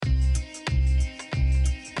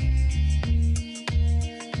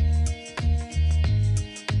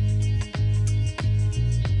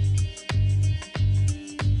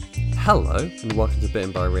Hello, and welcome to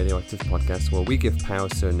Bitten by Radioactive Podcast, where we give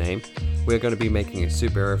powers to a name. We're going to be making a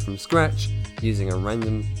superhero from scratch, using a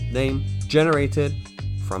random name generated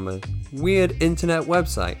from a weird internet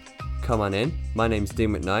website. Come on in, my name's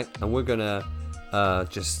Dean McKnight, and we're going to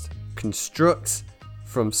just construct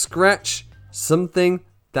from scratch something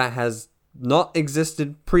that has not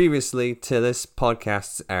existed previously to this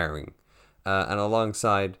podcast's airing. And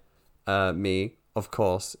alongside me, of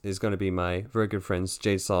course, is going to be my very good friends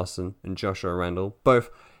Jade Sarson and Joshua Randall, both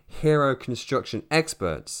hero construction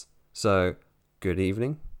experts. So, good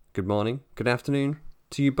evening, good morning, good afternoon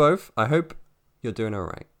to you both. I hope you're doing all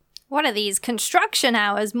right. What are these construction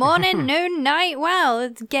hours? Morning, noon, night? Well,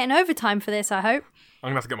 it's getting overtime for this, I hope. I'm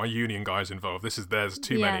going to have to get my union guys involved. There's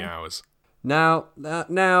too many hours. Now,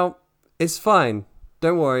 it's fine.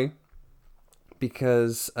 Don't worry.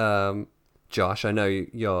 Because, Josh, I know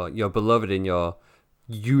you're beloved in your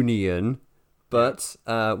union, but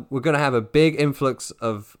we're going to have a big influx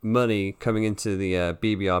of money coming into the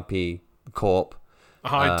BBRP Corp.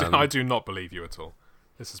 I do not believe you at all.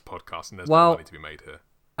 This is podcasting. There's no money to be made here.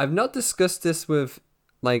 I've not discussed this with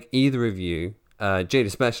either of you, Jade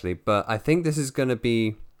especially, but I think this is going to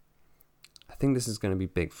be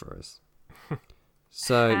big for us.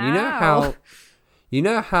 So you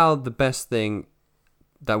know how the best thing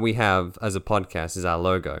that we have as a podcast is our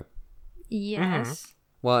logo. Yes. Mm-hmm.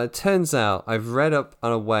 Well, it turns out I've read up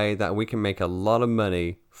on a way that we can make a lot of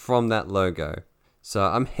money from that logo. So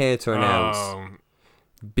I'm here to announce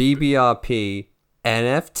BBRP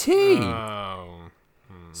NFT.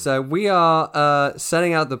 So we are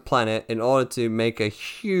setting out the planet in order to make a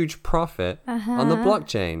huge profit on the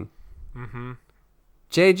blockchain. Mm-hmm.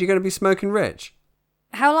 Jade, you're going to be smoking rich.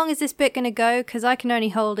 How long is this bit going to go? Because I can only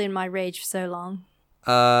hold in my rage for so long.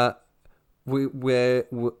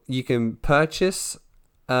 You can purchase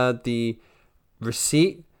the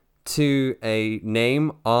receipt to a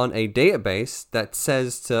name on a database that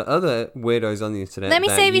says to other weirdos on the internet. Let me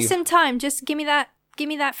save you some time. Just give me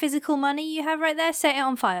that physical money you have right there. Set it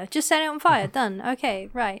on fire. Just set it on fire. Done. Okay,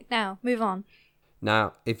 right. Now, move on.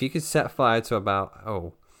 Now, if you could set fire to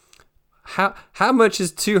about how much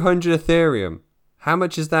is 200 Ethereum? How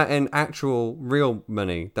much is that in actual real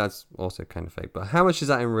money? That's also kind of fake, but how much is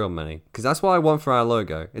that in real money? Because that's what I want for our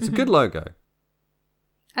logo. It's a good logo.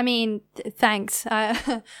 I mean, thanks.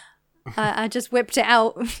 I just whipped it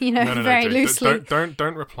out, No, very Jake, loosely.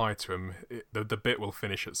 Don't reply to him. The bit will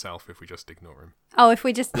finish itself if we just ignore him. Oh, if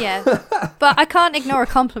we just but I can't ignore a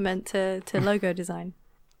compliment to logo design.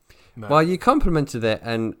 No. Well, you complimented it,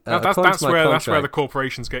 and that's where the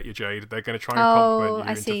corporations get you, Jade. They're going to try and compliment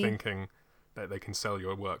you into thinking that they can sell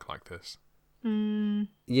your work like this.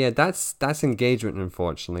 Yeah, that's engagement,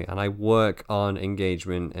 unfortunately, and I work on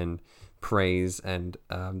engagement and praise, and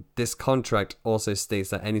this contract also states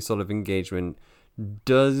that any sort of engagement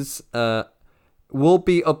will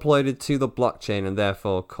be uploaded to the blockchain and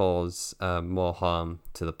therefore cause more harm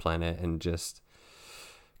to the planet and just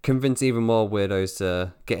convince even more weirdos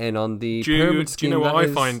to get in on the pyramid scheme. Do you know what I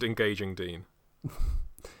find engaging, Dean?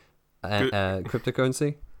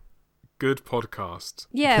 Cryptocurrency? Good podcast.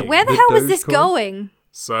 Yeah, where the hell was this going?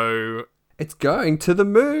 So it's going to the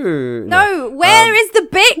moon. No, where is the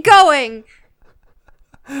bit going?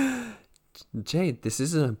 Jade, this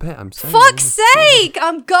isn't a bit. I'm saying. Fuck's sake!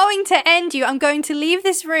 I'm going to end you. I'm going to leave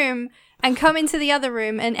this room and come into the other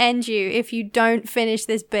room and end you if you don't finish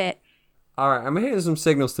this bit. All right, I'm hearing some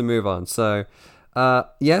signals to move on. So,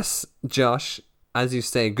 yes, Josh, as you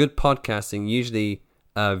say, good podcasting usually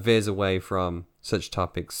veers away from such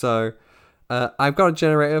topics. So, I've got a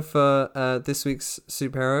generator for this week's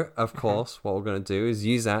superhero. Of course, what we're going to do is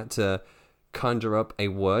use that to conjure up a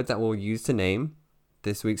word that we'll use to name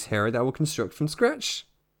this week's hero that we'll construct from scratch.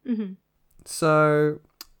 Mm-hmm. So,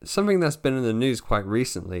 something that's been in the news quite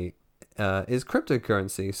recently is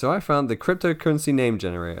cryptocurrency. So, I found the cryptocurrency name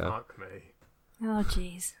generator. Fuck me. Oh,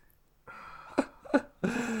 jeez.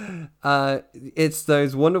 It's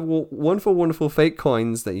those wonderful fake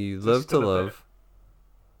coins that you love to love.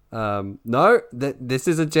 No, this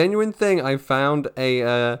is a genuine thing. I found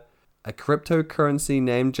a cryptocurrency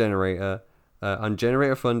name generator on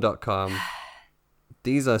generatorfund.com.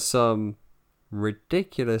 These are some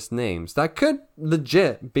ridiculous names that could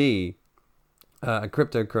legit be a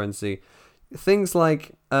cryptocurrency. Things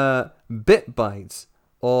like Bitbytes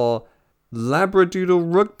or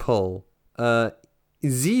Labradoodle rug pull,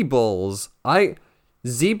 Z-balls.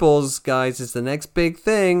 Z-balls, guys, is the next big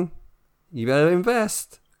thing. You better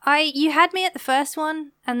invest. You had me at the first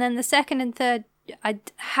one, and then the second and third.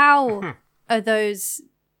 How are those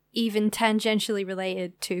even tangentially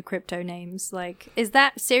related to crypto names. Like, is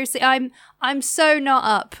that seriously? I'm so not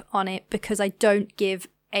up on it because I don't give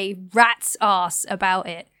a rat's ass about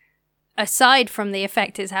it, aside from the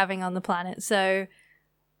effect it's having on the planet. So,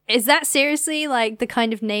 is that seriously like the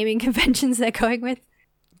kind of naming conventions they're going with?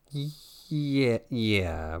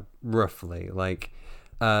 Yeah, roughly. Like,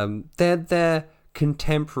 they're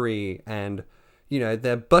contemporary and, you know,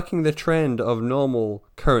 they're bucking the trend of normal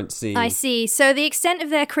currency. I see. So the extent of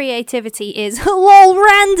their creativity is lol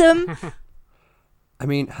random. I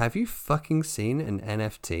mean, have you fucking seen an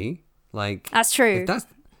NFT? Like, that's true.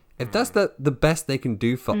 If that's the best they can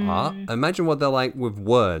do for art, imagine what they're like with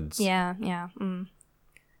words. Yeah.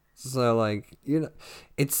 So, like, you know,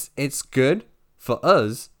 it's good for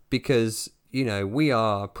us because, you know, we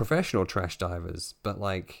are professional trash divers, but,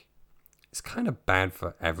 like, it's kind of bad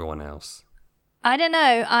for everyone else. I don't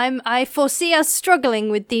know. I foresee us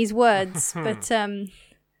struggling with these words, but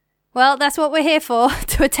well, that's what we're here for,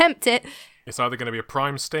 to attempt it. It's either going to be a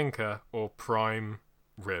prime stinker or prime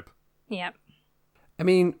rib. Yep. I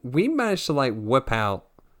mean, we managed to like whip out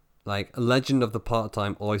like Legend of the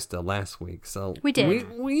Part-Time Oyster last week, so we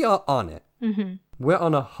did. We are on it. Mm-hmm. We're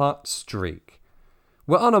on a hot streak.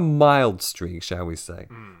 We're on a mild streak, shall we say?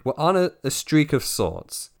 We're on a streak of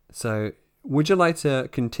sorts. So, would you like to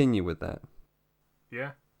continue with that?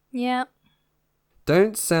 Yeah. Yeah.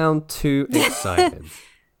 Don't sound too excited.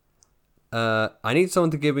 I need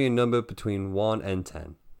someone to give me a number between 1 and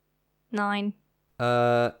 10. 9.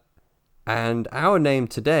 And our name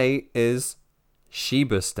today is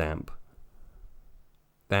Shiba Stamp.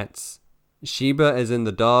 That's Shiba as in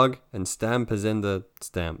the dog and Stamp as in the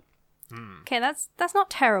stamp. Okay, that's not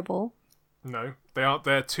terrible. No,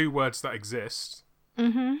 they're two words that exist.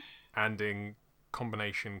 Mm-hmm. And in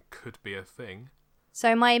combination could be a thing.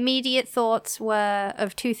 So my immediate thoughts were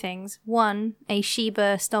of two things. One, a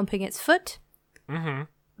Shiba stomping its foot. Mm-hmm.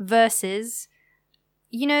 Versus,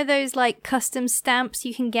 you know those like custom stamps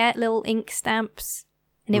you can get, little ink stamps?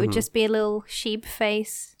 And it would just be a little sheep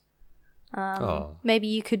face. Maybe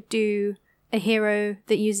you could do a hero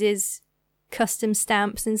that uses custom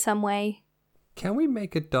stamps in some way. Can we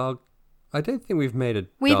make a dog? I don't think we've made a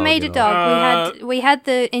dog. We've made a dog. We had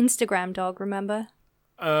the Instagram dog, remember?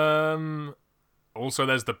 Also,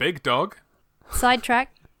 there's the big dog.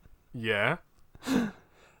 Sidetrack. Yeah.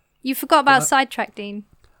 You forgot about Sidetrack, Dean.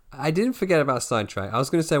 I didn't forget about Sidetrack. I was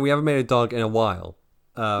going to say we haven't made a dog in a while.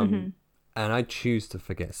 And I choose to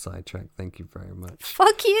forget Sidetrack. Thank you very much.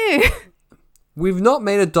 Fuck you. We've not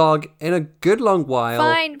made a dog in a good long while.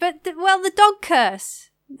 Fine, but the dog curse.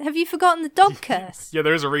 Have you forgotten the dog curse? Yeah,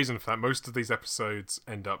 there is a reason for that. Most of these episodes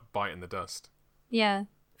end up biting the dust. Yeah.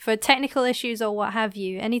 For technical issues or what have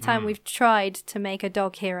you, anytime we've tried to make a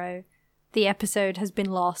dog hero, the episode has been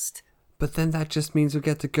lost. But then that just means we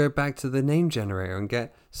get to go back to the name generator and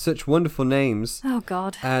get such wonderful names. Oh,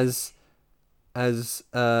 God. As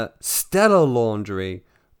Stellar Laundry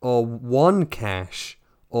or One Cash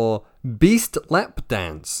or Beast Lap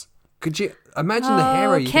Dance. Could you imagine the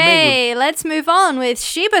hero you can make? Okay, let's move on with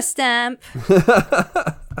Shiba Stamp.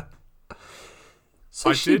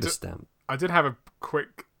 So Shiba Stamp. I did have a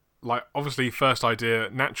quick, like, obviously first idea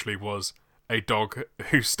naturally was a dog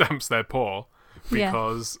who stamps their paw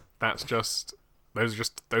because that's just, those are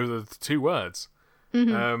the two words.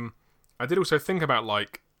 Mm-hmm. I did also think about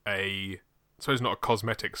like I suppose not a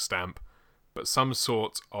cosmetic stamp, but some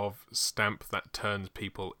sort of stamp that turns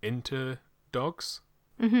people into dogs.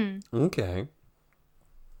 Mm-hmm. Okay.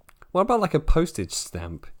 What about like a postage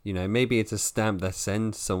stamp? You know, maybe it's a stamp that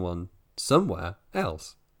sends someone somewhere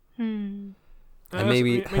else. And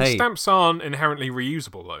maybe, stamps aren't inherently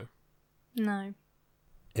reusable though. No.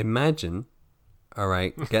 Imagine, all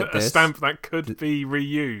right, get this. A stamp that could be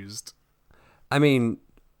reused. I mean,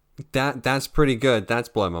 that's pretty good. That's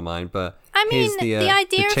blowing my mind. But I mean, the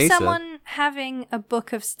idea of someone having a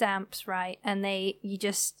book of stamps, right? And you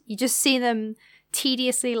just see them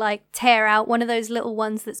tediously like tear out one of those little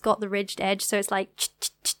ones that's got the ridged edge, so it's like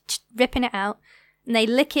ripping it out, and they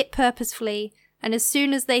lick it purposefully. And as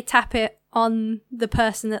soon as they tap it on the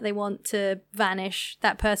person that they want to vanish,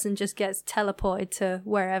 that person just gets teleported to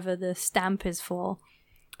wherever the stamp is for.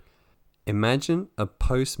 Imagine a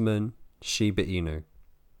postman Shiba Inu.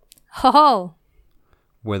 Oh.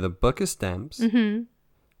 With a book of stamps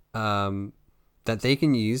that they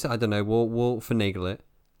can use. I don't know, we'll finagle it.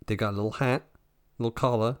 They got a little hat, little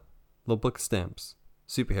collar, little book of stamps.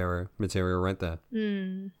 Superhero material right there.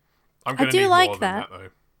 I do like that. Though.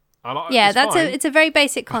 It's a very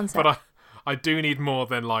basic concept. But I do need more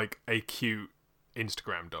than like a cute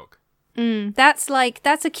Instagram dog. That's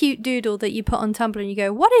a cute doodle that you put on Tumblr and you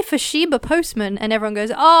go, what if a Shiba postman? And everyone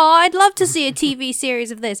goes, oh, I'd love to see a TV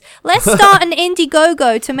series of this. Let's start an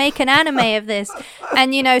Indiegogo to make an anime of this.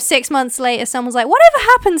 And 6 months later, someone's like, whatever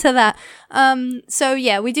happened to that? So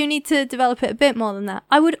yeah, we do need to develop it a bit more than that.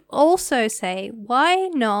 I would also say, why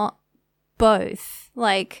not both?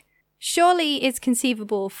 Like, surely it's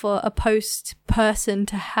conceivable for a post person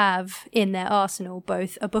to have in their arsenal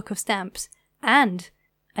both a book of stamps and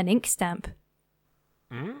an ink stamp.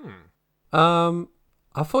 I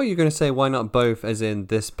thought you were going to say why not both, as in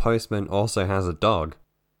this postman also has a dog.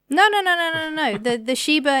 No. The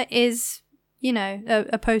Shiba is,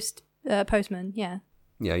 a postman. Yeah.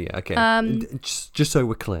 Yeah. Okay. Just so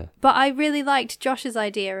we're clear. But I really liked Josh's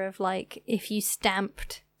idea of like if you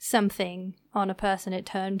stamped something on a person, it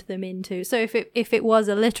turned them into. So if it was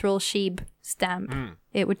a literal sheep stamp,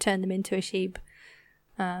 it would turn them into a sheep.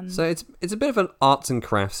 So it's a bit of an arts and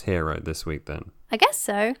crafts hero this week then. I guess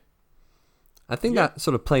so. I think that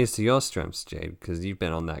sort of plays to your strengths, Jade, because you've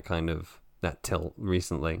been on that tilt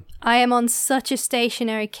recently. I am on such a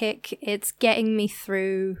stationary kick. It's getting me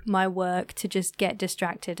through my work to just get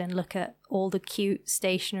distracted and look at all the cute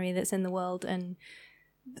stationery that's in the world and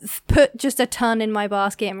put just a ton in my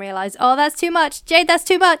basket and realize, oh, that's too much. Jade, that's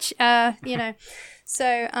too much.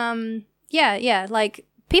 So, yeah, like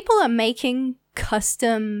people are making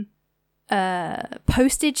custom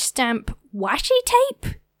postage stamp washi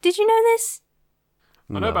tape. Did you know this?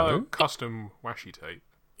 I know about custom washi tape.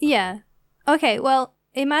 Yeah. Okay, well,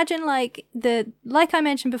 imagine like I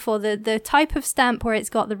mentioned before, the type of stamp where it's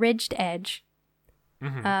got the ridged edge.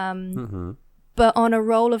 But on a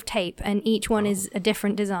roll of tape, and each one is a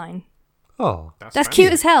different design. Oh. That's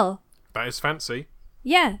cute as hell. That is fancy.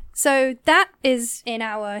 Yeah. So that is in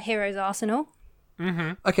our hero's arsenal.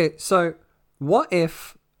 Okay, so what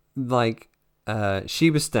if, like,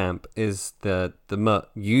 Shiba Stamp is the mutt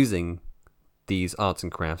using these arts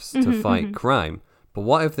and crafts to fight crime, but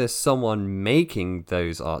what if there's someone making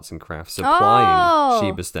those arts and crafts, supplying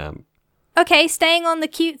Shiba Stamp? Okay, staying on the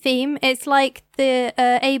cute theme, it's like the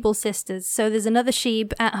Able sisters. So there's another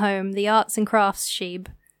Sheeb at home, the arts and crafts Sheeb.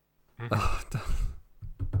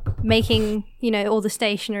 Making, all the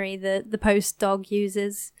stationery that the post dog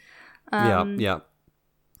uses. Yeah.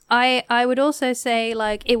 I would also say,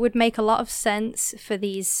 like, it would make a lot of sense for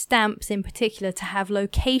these stamps in particular to have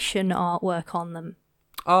location artwork on them.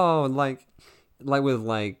 Oh, like with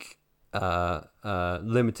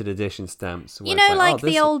limited edition stamps. You know,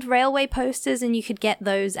 the old railway posters, and you could get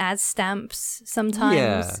those as stamps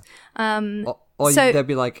sometimes. Yeah. Or there'd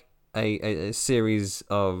be like a series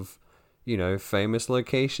of, famous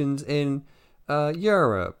locations in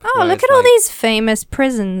Europe. Oh, look at all these famous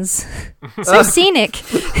prisons. So scenic.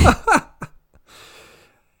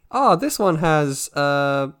 Oh, this one has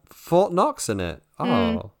Fort Knox in it.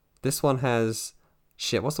 Oh, this one has...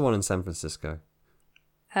 Shit, what's the one in San Francisco?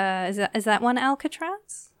 Is that one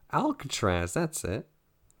Alcatraz? Alcatraz, that's it.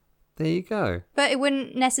 There you go. But it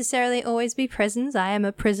wouldn't necessarily always be prisons. I am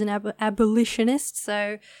a prison abolitionist,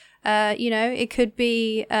 so, it could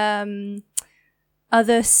be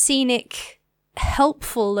other scenic,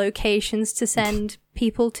 helpful locations to send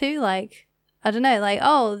people to. Like, I don't know,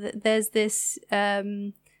 there's this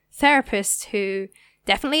therapist who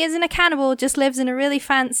definitely isn't a cannibal, just lives in a really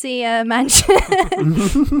fancy mansion.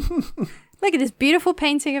 Look at this beautiful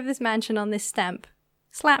painting of this mansion on this stamp.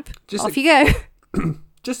 Slap. Off you go.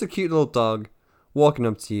 Just a cute little dog walking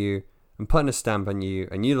up to you and putting a stamp on you,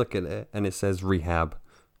 and you look at it and it says rehab.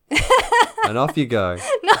 And off you go.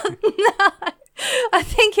 No. I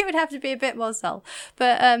think it would have to be a bit more subtle.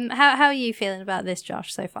 But how are you feeling about this,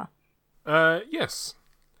 Josh, so far? Yes.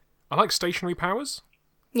 I like stationary powers.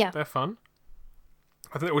 Yeah. They're fun.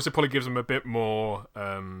 I think it also probably gives them a bit more,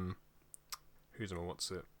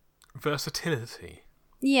 versatility.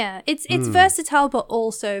 Yeah, it's versatile, but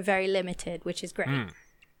also very limited, which is great.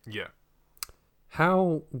 Yeah.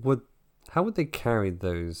 How would they carry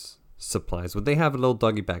those supplies? Would they have a little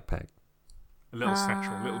doggy backpack? A little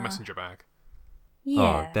satchel, a little messenger bag. Yeah.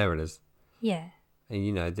 Oh, there it is. Yeah.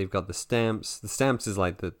 And they've got the stamps. The stamps is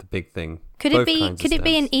like the big thing. Could it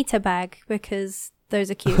be an eater bag, because those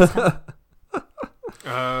are cute? What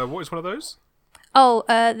is one of those? Oh,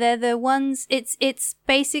 they're the ones. It's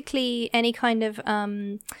basically any kind of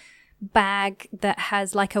bag that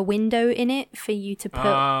has like a window in it for you to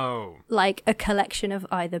put like a collection of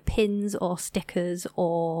either pins or stickers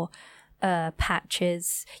or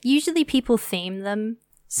patches. Usually people theme them,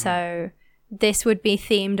 so this would be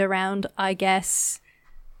themed around, I guess,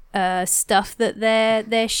 stuff that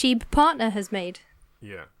their sheep partner has made.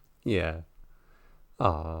 Yeah. Yeah.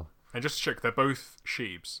 Ah. And just to check, they're both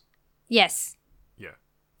sheeps. Yes. Yeah.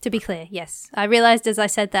 To be clear, yes. I realised as I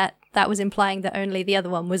said that was implying that only the other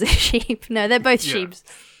one was a sheep. No, they're both Yeah. sheeps.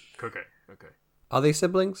 Okay. Are they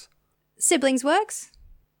siblings? Siblings works.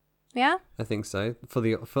 Yeah? I think so.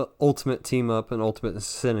 For ultimate team up and ultimate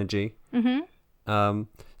synergy. Mm-hmm.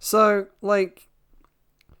 So like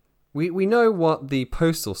we know what the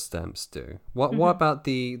postal stamps do. What about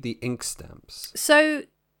the ink stamps? So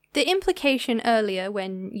the implication earlier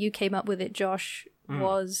when you came up with it, Josh,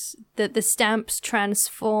 was that the stamps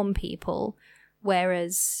transform people,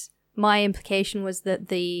 whereas my implication was that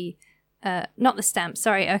the not the stamps,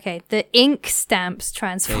 sorry, okay. The ink stamps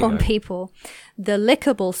transform go. people. The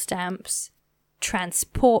lickable stamps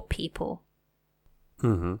transport people.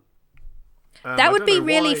 Mm-hmm. That would be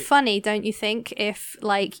really funny, don't you think, if,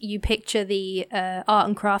 like, you picture the art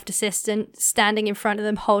and craft assistant standing in front of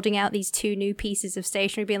them holding out these two new pieces of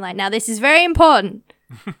stationery, being like, now this is very important.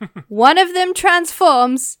 One of them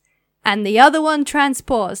transforms and the other one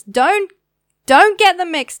transports. Don't get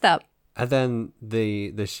them mixed up. And then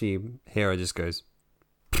the sheep hero just goes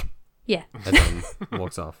Yeah. and then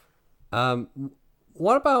walks off.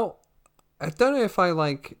 What about, I don't know if I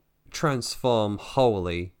like transform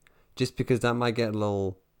wholly, just because that might get a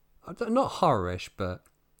little, not horrorish, but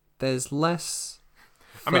there's less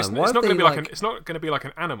I mean, fun. it's not going to be it's not going to be like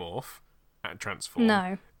an Animorph at transform.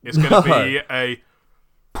 No. It's going to be a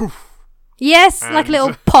poof. Yes, like a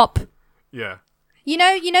little pop. Yeah. You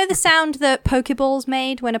know the sound that Pokeballs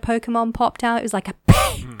made when a Pokemon popped out? It was like a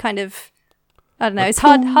kind of, I don't know, it's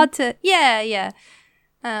hard to, yeah.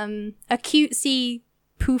 A cutesy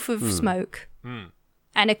poof of smoke.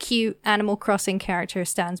 And a cute Animal Crossing character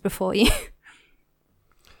stands before you.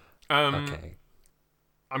 Okay.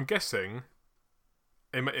 I'm guessing,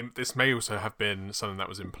 this may also have been something that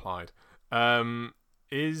was implied.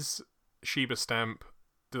 Is Sheba Stamp,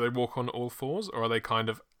 do they walk on all fours? Or are they kind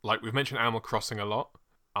of, like we've mentioned Animal Crossing a lot,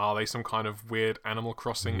 are they some kind of weird Animal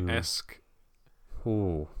Crossing-esque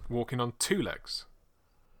Ooh. walking on two legs?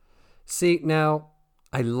 See, now,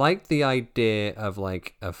 I like the idea of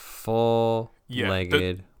like a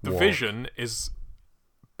four-legged the walk. vision is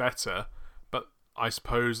better, but I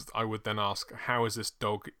suppose I would then ask, how is this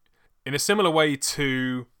dog, in a similar way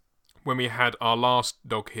to when we had our last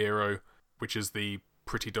dog hero, which is the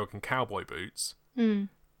pretty dog in cowboy boots,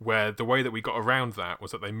 where the way that we got around that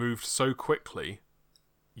was that they moved so quickly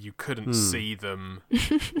you couldn't see them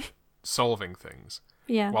solving things.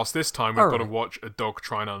 Yeah. Whilst this time we've got to Alright. watch a dog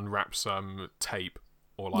try and unwrap some tape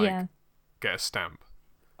or get a stamp.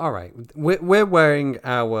 All right, we're wearing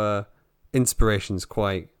our inspirations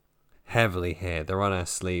quite heavily here. They're on our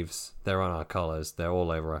sleeves, they're on our collars, they're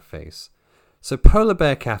all over our face. So Polar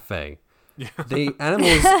Bear Cafe, the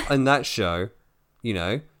animals in that show,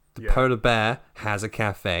 the polar bear has a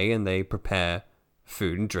cafe and they prepare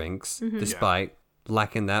food and drinks, despite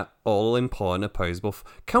lacking that all important opposable.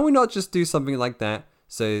 Can we not just do something like that?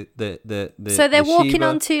 So so they're walking Shiba,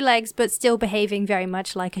 on two legs, but still behaving very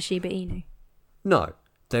much like a Shiba Inu. No,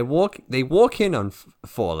 they walk in on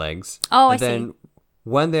four legs. Oh, and I see. then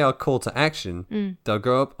when they are called to action, they'll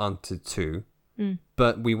go up onto two.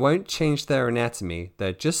 But we won't change their anatomy.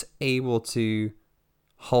 They're just able to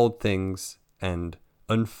hold things and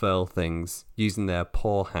unfurl things using their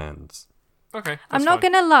paw hands. Okay, I'm not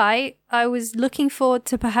going to lie, I was looking forward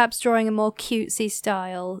to perhaps drawing a more cutesy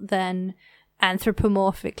style than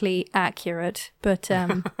anthropomorphically accurate. But,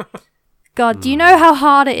 God, do you know how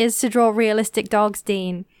hard it is to draw realistic dogs,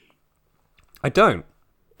 Dean? I don't.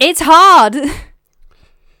 It's hard!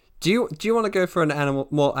 Do you want to go for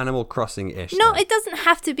more Animal Crossing-ish? No, then? it doesn't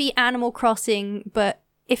have to be Animal Crossing, but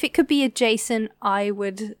if it could be adjacent, I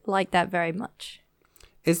would like that very much.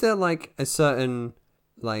 Is there like a certain,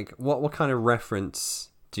 like, what kind of reference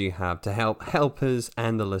do you have to help us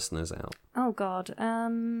and the listeners out? Oh God,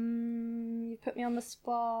 you put me on the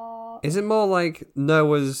spot. Is it more like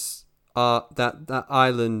Noah's that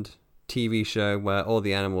island TV show where all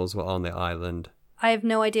the animals were on the island? I have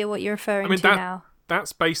no idea what you're referring to now.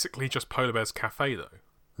 That's basically just Polar Bear's Cafe, though.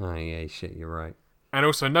 Oh yeah, shit, you're right. And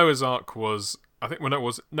also Noah's Ark was, I think, when it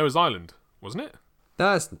was Noah's Island, wasn't it?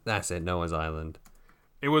 That's it, Noah's Island.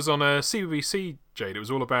 It was on a CBBC, Jade. It was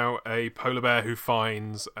all about a polar bear who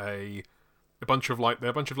finds a bunch of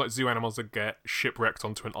zoo animals that get shipwrecked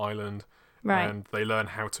onto an island, Right. and they learn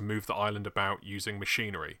how to move the island about using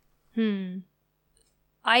machinery.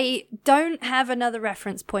 I don't have another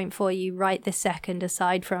reference point for you right this second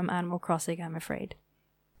aside from Animal Crossing, I'm afraid.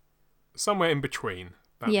 Somewhere in between.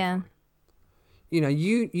 That'd be Yeah. fine. You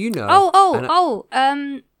know.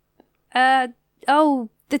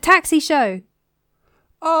 The taxi show.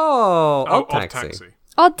 Odd Odd Taxi.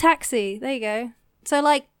 Odd Taxi. There you go. So,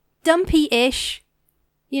 like, dumpy-ish,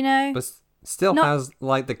 you know? But still Not- has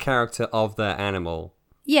like the character of the animal.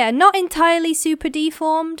 Yeah, not entirely super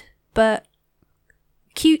deformed, but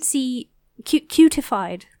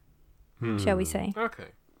cutified, shall we say. Okay.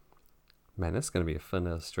 Man, that's going to be a fun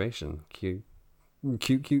illustration. Cute.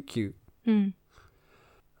 Cute.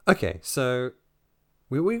 Okay, so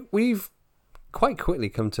we've quite quickly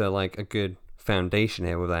come to like a good foundation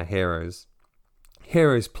here with our heroes.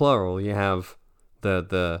 Heroes plural, you have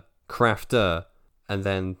the crafter and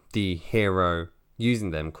then the hero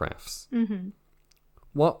using them crafts. Mm-hmm.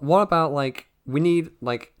 What about like we need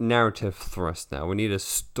like narrative thrust now. We need a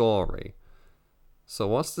story. So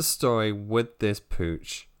what's the story with this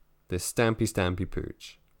pooch? This Stampy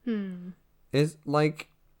pooch? Is like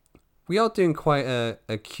we are doing quite a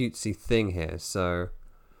cutesy thing here, so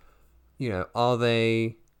you know,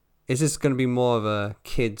 is this going to be more of a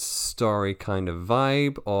kid's story kind of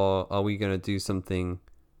vibe, or are we going to do something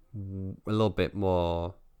a little bit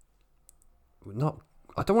more,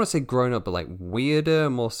 I don't want to say grown up, but like weirder,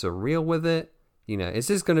 more surreal with it? You know, is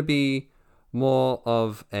this going to be more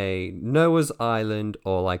of a Noah's Island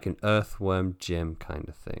or like an Earthworm Jim kind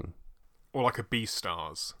of thing? Or like a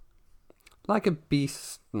Beastars. Like a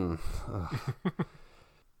Beast...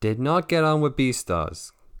 Did not get on with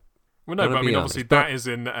Beastars. Well, no, Gotta but I be mean, honest,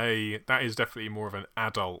 obviously, but- that is definitely more of an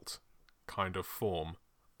adult kind of form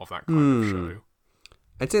of that kind of show.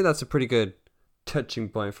 I'd say that's a pretty good touching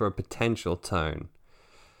point for a potential tone.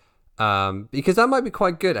 Because that might be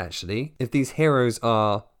quite good, actually. If these heroes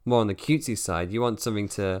are more on the cutesy side, you want something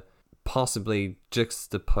to possibly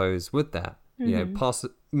juxtapose with that. You know,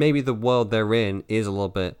 maybe the world they're in is a little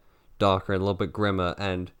bit darker, a little bit grimmer,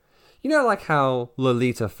 and you know, like how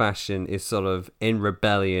Lolita fashion is sort of in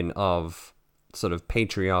rebellion of sort of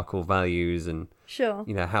patriarchal values and, Sure.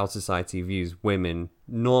 you know, how society views women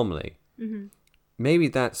normally. Maybe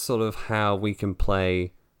that's sort of how we can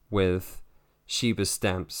play with Sheba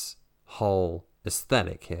Stamp's whole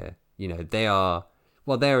aesthetic here. You know, they're a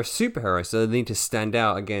superhero, so they need to stand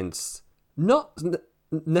out against not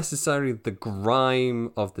necessarily the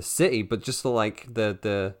grime of the city, but just like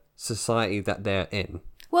the society that they're in.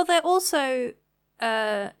 Well, they're also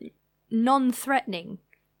non-threatening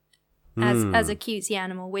as a cutesy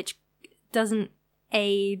animal, which doesn't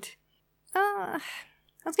aid... I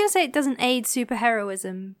was going to say it doesn't aid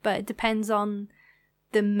superheroism, but it depends on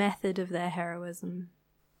the method of their heroism.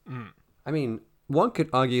 I mean, one could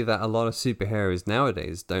argue that a lot of superheroes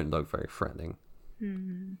nowadays don't look very threatening.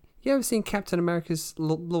 You ever seen Captain America's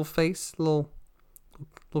little face, little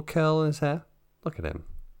curl in his hair? Look at him.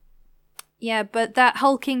 Yeah, but that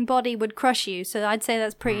hulking body would crush you, so I'd say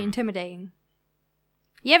that's pretty intimidating.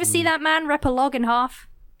 You ever see that man rip a log in half?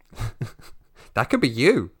 That could be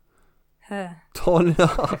you. Torn in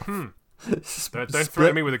half. Don't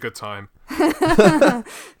threaten me with a good time.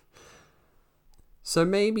 So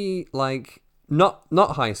maybe like not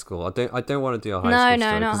high school. I don't want to do a high school story.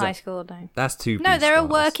 No, not 'cause high school, no. That's too. No, they're a Beastars.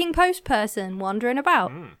 working post person wandering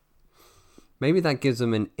about. Maybe that gives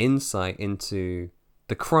them an insight into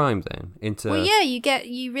the crime then. Well, yeah,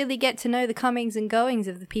 you really get to know the comings and goings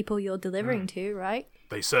of the people you're delivering to, right?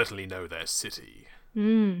 They certainly know their city.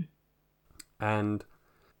 And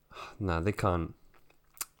no, they can't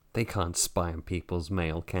spy on people's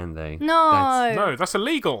mail, can they? No. No, that's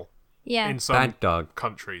illegal Yeah. in some Bad dog.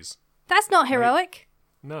 countries. That's not heroic.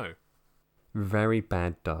 No. Very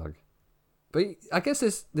bad dog. But I guess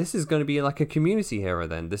this is going to be like a community hero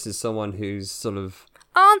then. This is someone who's sort of...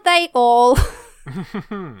 Aren't they all?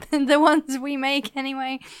 The ones we make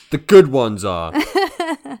anyway. The good ones are.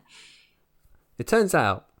 It turns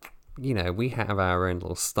out, you know, we have our own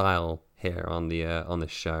little style here on the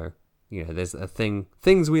show. You know, there's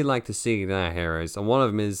things we like to see in our heroes, and one of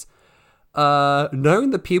them is knowing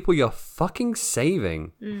the people you're fucking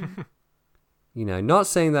saving. You know, not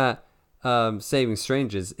saying that saving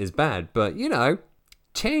strangers is bad, but you know,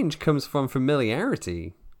 change comes from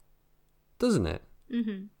familiarity, doesn't it?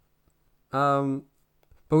 But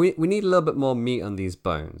we need a little bit more meat on these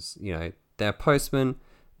bones. You know, they're postmen.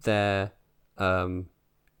 They're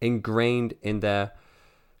ingrained in their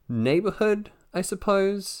neighborhood, I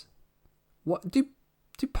suppose. What do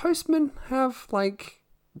postmen have like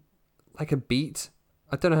a beat?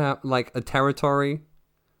 I don't know how, like a territory,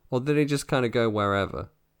 or do they just kind of go wherever?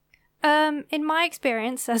 In my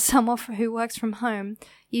experience, as someone who works from home,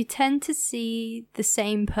 you tend to see the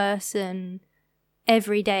same person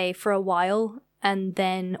every day for a while, and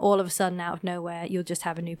then all of a sudden, out of nowhere, you'll just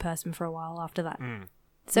have a new person for a while after that.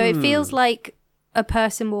 So it feels like a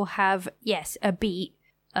person will have, yes, a beat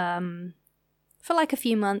for like a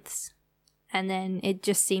few months, and then it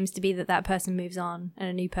just seems to be that person moves on and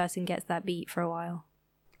a new person gets that beat for a while.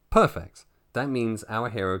 Perfect. That means our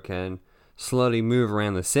hero can slowly move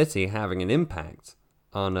around the city, having an impact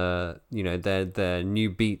on their new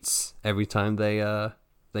beats every time they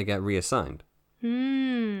get reassigned.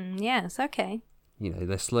 Yes, okay.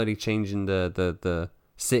 They're slowly changing the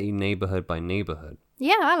city neighborhood by neighborhood.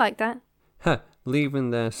 Yeah, I like that. Leaving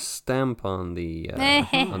their stamp on the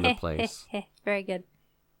on the place. Very good.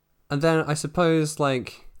 And then I suppose,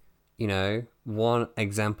 one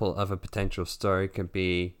example of a potential story could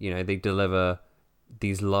be, they deliver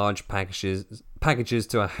these large packages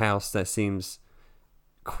to a house that seems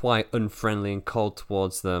quite unfriendly and cold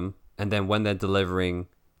towards them. And then when they're delivering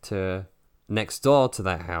to next door to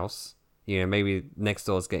that house, maybe next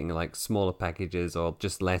door's getting smaller packages or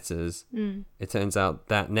just letters. It turns out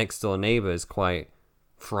that next door neighbor is quite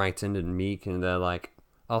frightened and meek, and they're like,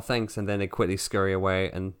 "Oh, thanks," and then they quickly scurry away,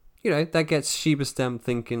 and that gets Sheba Stem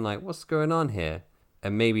thinking what's going on here?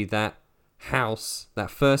 And maybe that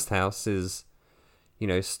first house is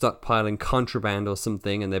stockpiling contraband or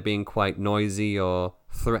something, and they're being quite noisy or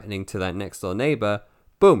threatening to that next door neighbor.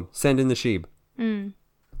 Boom, send in the sheep.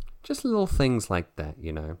 Just little things like that.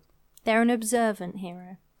 They're an observant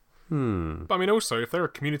hero. But I mean, also, if they're a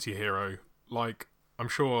community hero, I'm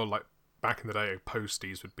sure, back in the day,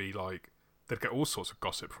 posties would be they'd get all sorts of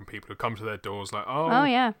gossip from people who come to their doors, oh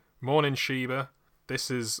yeah, morning Sheba,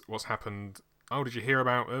 this is what's happened. Oh, did you hear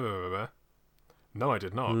about? No, I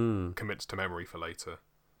did not. Commits to memory for later.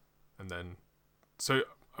 And then, so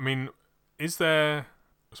I mean, is there?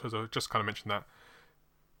 I suppose I just kind of mentioned that.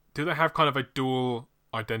 Do they have kind of a dual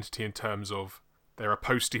identity in terms of they're a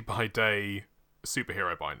postie by day,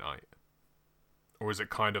 superhero by night? Or is it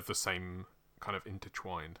kind of the same, kind of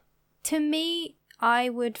intertwined? To me, I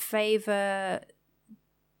would favour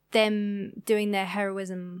them doing their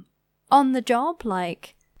heroism on the job,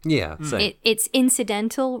 Yeah, same. It's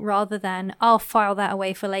incidental rather than I'll file that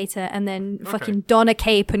away for later and then fucking don a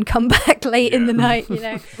cape and come back late in the night,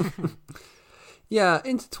 Yeah,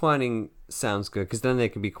 intertwining sounds good because then they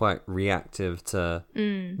can be quite reactive to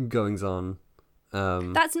goings on.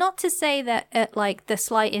 That's not to say that at the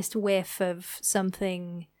slightest whiff of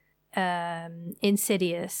something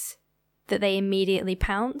insidious that they immediately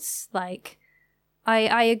pounce.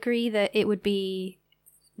 I agree that it would be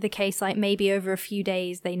the case maybe over a few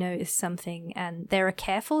days they notice something and they're a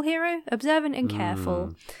careful hero, observant and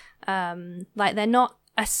careful. They're not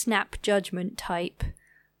a snap judgment type.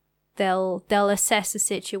 They'll assess a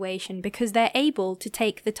situation because they're able to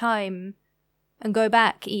take the time and go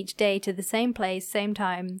back each day to the same place, same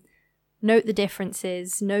time, note the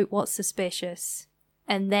differences, note what's suspicious,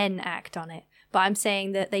 and then act on it. But I'm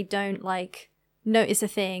saying that they don't notice a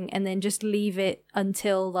thing and then just leave it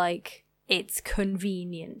until it's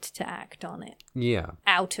convenient to act on it. Yeah.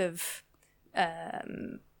 Out of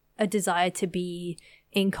a desire to be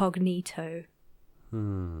incognito.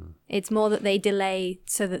 It's more that they delay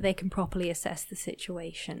so that they can properly assess the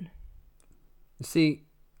situation. See,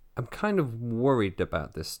 I'm kind of worried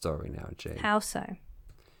about this story now, Jane. How so?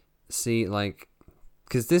 See,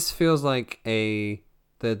 because this feels like the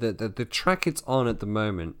track it's on at the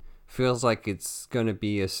moment feels like it's going to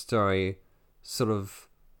be a story sort of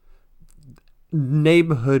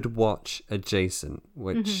neighborhood watch adjacent,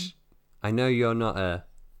 which I know you're not a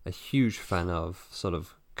huge fan of, sort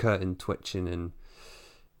of curtain twitching and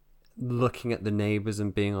looking at the neighbors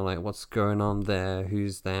and being what's going on there,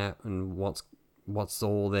 who's that, and what's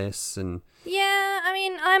all this, and yeah, I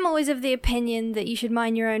mean, I'm always of the opinion that you should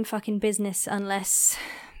mind your own fucking business unless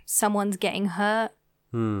someone's getting hurt.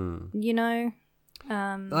 I'm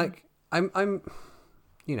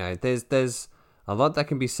there's a lot that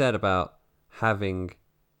can be said about having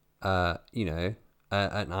an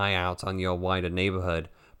eye out on your wider neighborhood,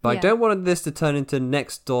 but Yeah. I don't want this to turn into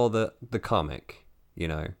Next Door the comic,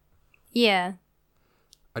 Yeah.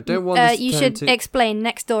 I don't want this to you turn should into... explain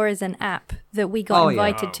Nextdoor is an app that we got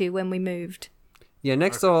invited Oh. to when we moved. Yeah,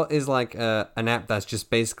 Nextdoor is an app that's just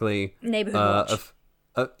basically Neighborhood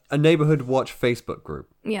watch. a neighborhood watch Facebook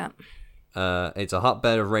group. Yeah. It's a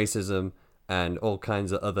hotbed of racism and all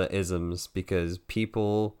kinds of other isms because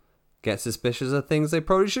people get suspicious of things they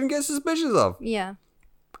probably shouldn't get suspicious of. Yeah.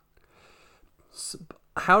 So,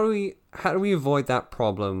 how do we avoid that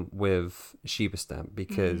problem with Sheba Stamp?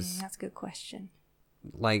 Because That's a good question.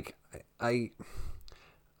 I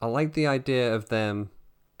like the idea of them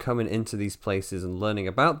coming into these places and learning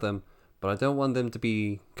about them, but I don't want them to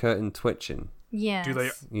be curtain twitching. Yeah. Do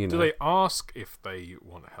they ask if they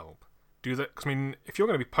want help? Do they? Cause, I mean, if you're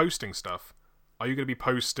going to be posting stuff, are you going to be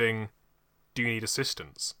posting, "Do you need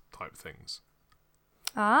assistance?" type things?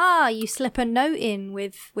 Ah, you slip a note in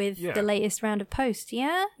with Yeah. the latest round of post.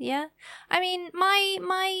 Yeah, yeah. I mean,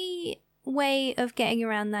 my way of getting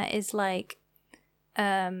around that is like,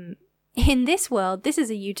 in this world, this is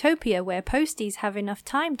a utopia where posties have enough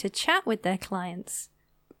time to chat with their clients.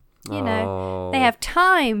 You know, they have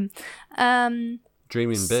time.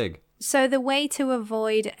 Dreaming big. So the way to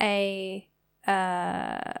avoid a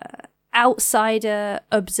outsider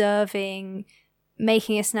observing,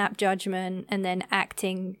 making a snap judgment, and then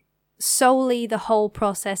acting solely the whole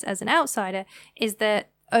process as an outsider is that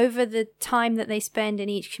over the time that they spend in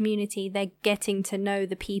each community, they're getting to know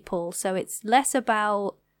the people. So it's less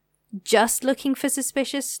about just looking for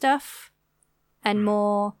suspicious stuff and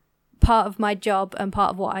more part of my job, and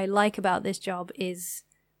part of what I like about this job is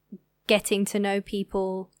getting to know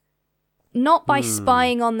people, not by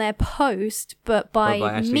spying on their post, but by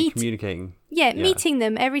actually communicating. Yeah, meeting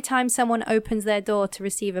them every time someone opens their door to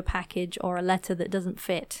receive a package or a letter that doesn't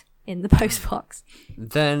fit in the post box.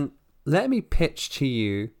 Then let me pitch to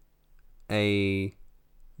you a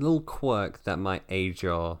little quirk that might aid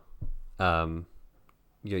your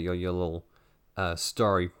little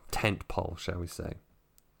story tent pole, shall we say?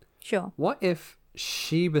 Sure. What if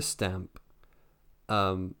Sheba Stamp?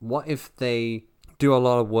 What if they do a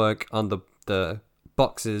lot of work on the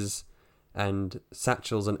boxes and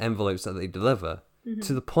satchels and envelopes that they deliver,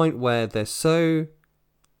 to the point where they're so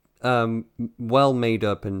well made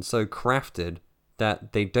up and so crafted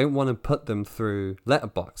that they don't want to put them through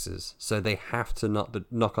letterboxes, so they have to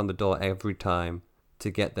knock on the door every time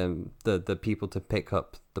to get them the people to pick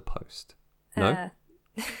up the post. No?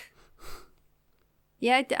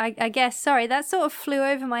 Yeah, I guess. Sorry, that sort of flew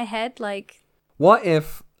over my head. Like, what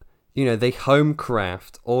if, they home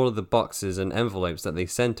craft all of the boxes and envelopes that they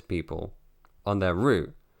send to people on their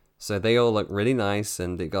route, so they all look really nice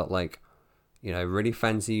and they got really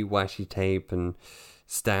fancy washi tape and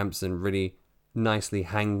stamps and really nicely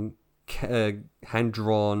hand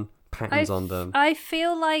drawn patterns on them. I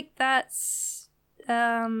feel like that's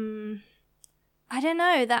I don't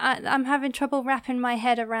know, that I'm having trouble wrapping my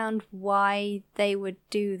head around why they would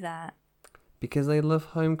do that. Because they love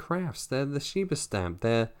home crafts. They're the Sheba Stamp.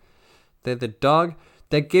 They're the dog.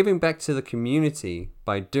 They're giving back to the community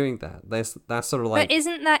by doing that. That's sort of like... But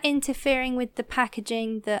isn't that interfering with the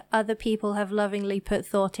packaging that other people have lovingly put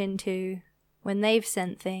thought into when they've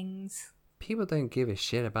sent things? People don't give a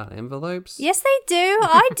shit about envelopes. Yes, they do.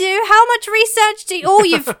 I do. How much research do you...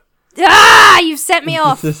 Oh, you've set me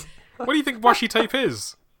off. What do you think washi tape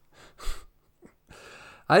is?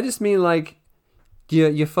 I just mean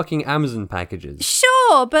your fucking Amazon packages.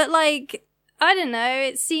 Sure, but I don't know.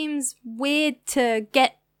 It seems weird to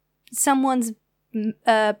get someone's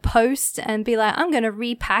post and be like, I'm going to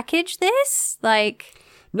repackage this.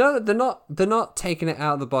 No, they're not taking it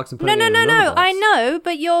out of the box and putting it in another No. box. I know,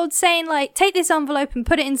 but you're saying take this envelope and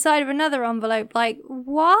put it inside of another envelope.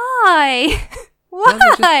 Why?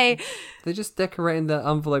 Why? They're just decorating the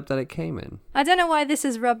envelope that it came in. I don't know why this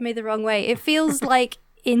has rubbed me the wrong way. It feels like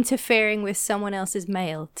interfering with someone else's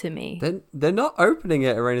mail to me. They're not opening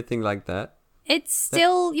it or anything like that. It's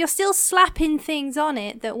still, you're still slapping things on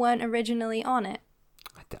it that weren't originally on it.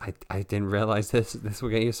 I didn't realize this will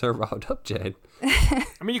get you so riled up, Jade. I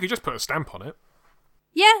mean, you could just put a stamp on it.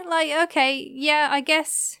 Yeah, okay, yeah, I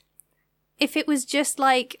guess if it was just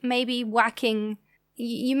maybe whacking,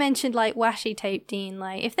 you mentioned washi tape, Dean,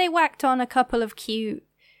 if they whacked on a couple of cute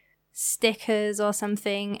stickers or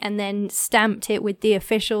something and then stamped it with the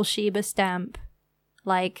official Sheba stamp,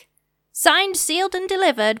 signed, sealed, and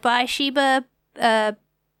delivered by Sheba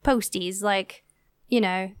posties,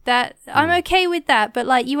 that I'm okay with that.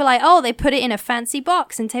 But you were oh, they put it in a fancy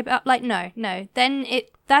box and tape it up. No, then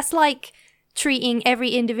that's treating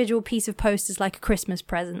every individual piece of post as a Christmas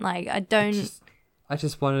present. I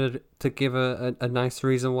just wanted to give a nice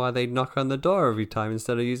reason why they knock on the door every time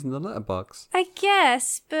instead of using the letterbox. I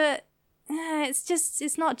guess, but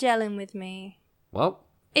it's not gelling with me. Well,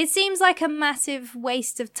 it seems like a massive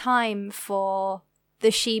waste of time for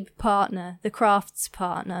the Sheba partner, the crafts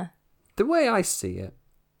partner. The way I see it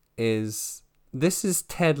is this is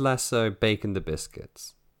Ted Lasso baking the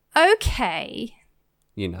biscuits. Okay.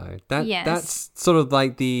 Yes. That's sort of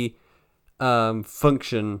the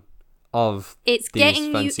function of it's these getting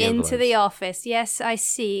you fancy into envelopes. the office. Yes, I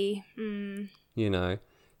see.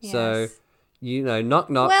 So knock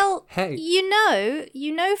knock. Well, hey,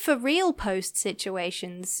 for real post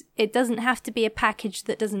situations, it doesn't have to be a package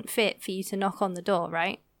that doesn't fit for you to knock on the door,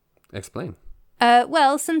 right? Explain.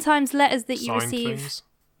 Well, sometimes letters that you Signed receive.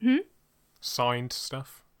 things? Signed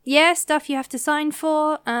stuff? Yeah, stuff you have to sign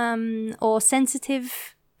for, or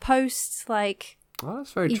sensitive posts Oh,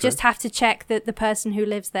 that's very You true. just have to check that the person who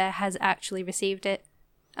lives there has actually received it.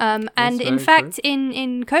 And in very fact,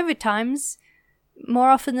 in COVID times, more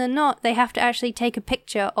often than not, they have to actually take a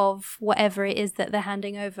picture of whatever it is that they're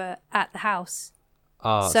handing over at the house.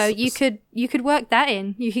 So you could work that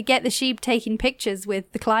in. You could get the sheep taking pictures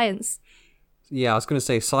with the clients. Yeah, I was going to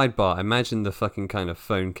say sidebar. Imagine the fucking kind of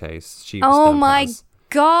phone case sheep Oh stamp my has.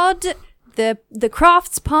 god! The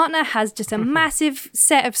crafts partner has just a massive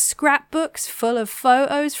set of scrapbooks full of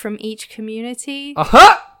photos from each community.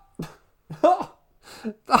 Aha!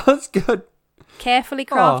 That's good. Carefully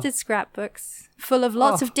crafted scrapbooks full of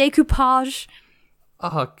lots of decoupage.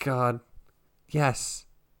 Oh god. Yes.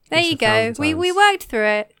 There Yes, you 1,000 go. We times. worked through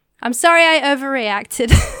it. I'm sorry I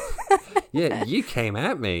overreacted. Yeah, you came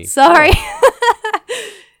at me. Sorry.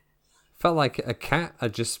 Felt like a cat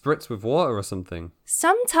had just spritzed with water or something.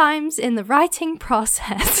 Sometimes in the writing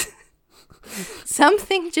process,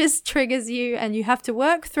 something just triggers you and you have to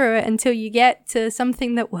work through it until you get to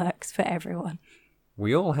something that works for everyone.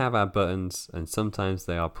 We all have our buttons, and sometimes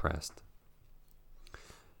they are pressed.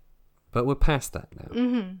 But we're past that now.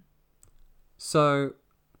 Mm-hmm. So,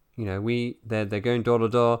 you know, they're going door to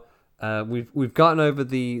door. We've gotten over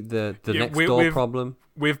the next door problem.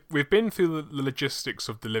 We've been through the logistics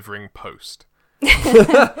of delivering post.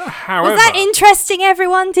 However, Was that interesting,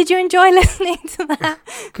 everyone? Did you enjoy listening to that?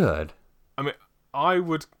 Good. I mean, I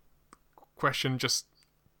would question just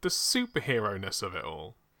the superhero-ness of it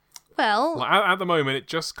all. Well, Like, at the moment, it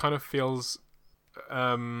just kind of feels.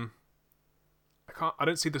 I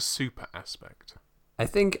don't see the super aspect. I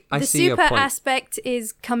think I the see your super point. aspect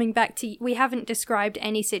is coming back to... We haven't described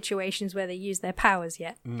any situations where they use their powers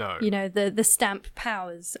yet. No. You know, the stamp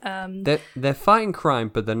powers. They're fighting crime,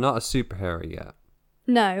 but they're not a superhero yet.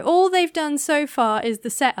 No, all they've done so far is the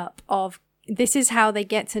setup of this is how they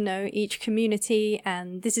get to know each community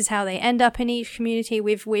and this is how they end up in each community.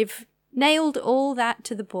 We've nailed all that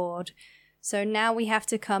to the board. So now we have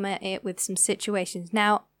to come at it with some situations.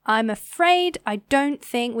 Now, I'm afraid I don't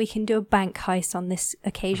think we can do a bank heist on this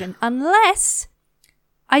occasion unless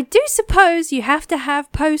I do suppose you have to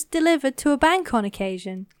have post delivered to a bank on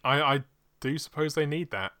occasion. I do suppose they need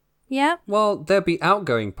that. Yeah? Well, there'll be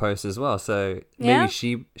outgoing posts as well, so Yeah?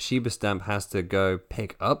 maybe Sheba Stamp has to go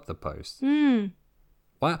pick up the post. Hmm.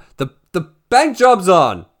 Wow, the bank job's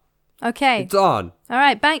on! Okay. It's on! All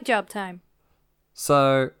right, bank job time.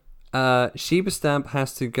 So, Sheba Stamp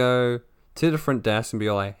has to go to the front desk and be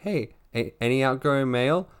like, hey, any outgoing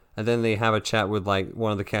mail? And then they have a chat with like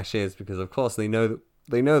one of the cashiers because of course they know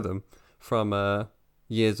them from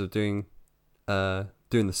years of doing the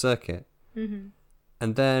circuit. Mm-hmm.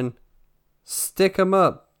 And then stick them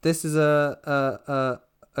up. This is a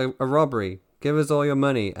robbery. Give us all your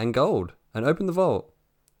money and gold and open the vault.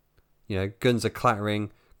 You know, guns are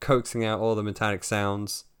clattering, coaxing out all the metallic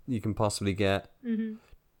sounds you can possibly get. Mm-hmm.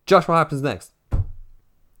 Josh, what happens next?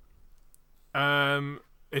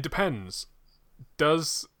 It depends.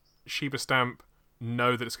 Does Sheba Stamp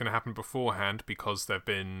know that it's going to happen beforehand because they've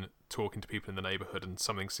been talking to people in the neighborhood and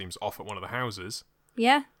something seems off at one of the houses?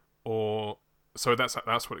 Yeah? Or so that's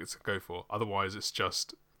what it's going to go for. Otherwise, it's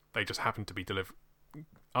just they just happen to be delivered.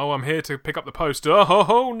 Oh, I'm here to pick up the post.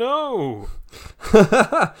 Oh no!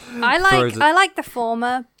 I like the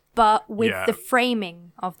former, but with Yeah. the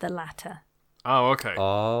framing of the latter. Oh, okay.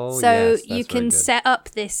 Oh, So yes, that's you very can good. set up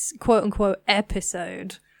this quote unquote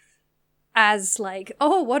episode as like,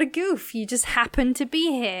 oh, what a goof! You just happen to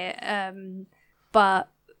be here. But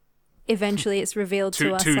eventually, it's revealed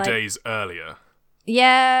to us two like, days earlier.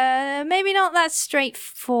 yeah, maybe not that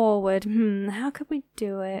straightforward. How could we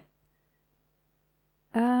do it?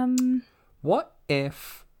 What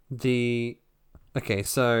if the... Okay,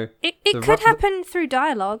 so... It the could ru- happen through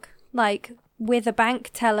dialogue, like with a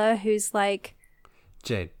bank teller who's like,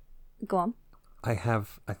 Jade, go on. I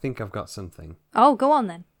think I've got something. Oh, go on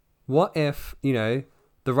then. What if, you know,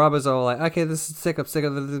 the robbers are all like, okay, this is stick up,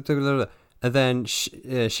 and then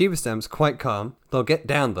Sheba Stamp's quite calm. They'll get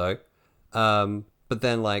down, though. But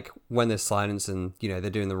then, like, when there's silence and, you know, they're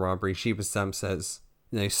doing the robbery, Sheba Stamp says,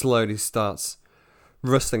 you know, slowly starts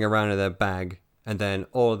rustling around in their bag. And then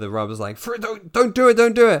all of the robbers are like, don't do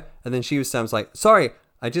it. And then Sheba Stamp's like, sorry,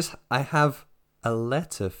 I have a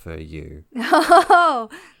letter for you. Oh,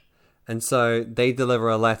 And so they deliver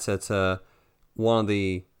a letter to one of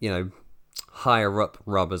the, you know, higher up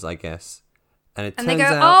robbers, I guess. And it and turns they go,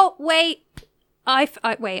 out... oh, wait. I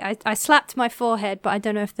slapped my forehead, but I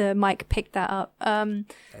don't know if the mic picked that up.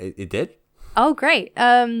 It did? Oh, great.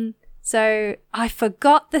 So I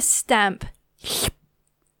forgot the stamp.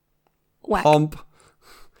 Whack. Pomp.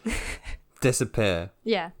 Disappear.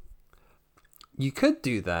 Yeah. You could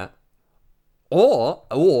do that.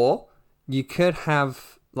 Or you could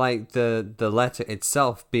have like the letter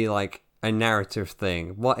itself be like a narrative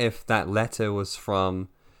thing. What if that letter was from,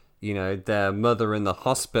 their mother in the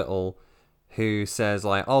hospital, who says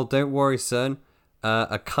like, "Oh, don't worry, son.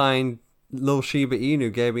 A kind little Shiba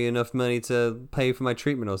Inu gave me enough money to pay for my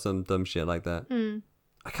treatment," or some dumb shit like that.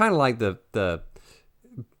 I kind of like the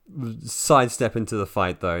sidestep into the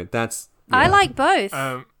fight, though. I like both.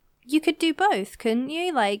 Um, You could do both, couldn't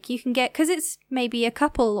you? Like, you can get, because it's maybe a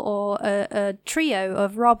couple or a trio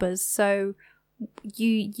of robbers. So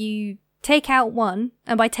you take out one,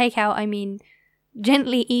 and by take out I mean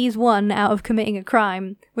gently ease one out of committing a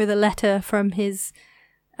crime with a letter from his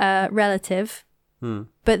relative.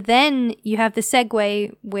 But then you have the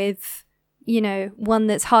segue with, one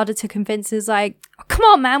that's harder to convince, is like, oh, come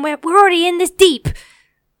on, man, we're already in this deep.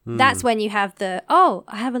 That's when you have I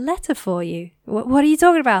have a letter for you. What are you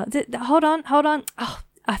talking about? Hold on. Oh,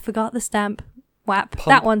 I forgot the stamp. Whap.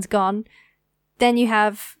 That one's gone. Then you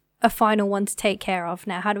have a final one to take care of.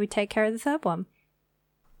 Now, how do we take care of the third one?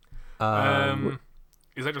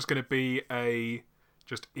 Is that just going to be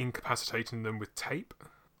just incapacitating them with tape?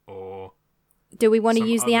 Or do we want to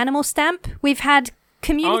use the animal stamp? We've had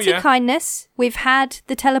community kindness. We've had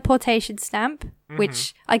the teleportation stamp,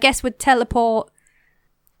 which I guess would teleport...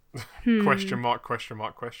 Question mark.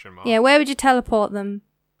 Yeah, where would you teleport them?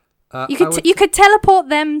 You could you could teleport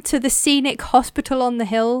them to the scenic hospital on the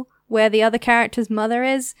hill where the other character's mother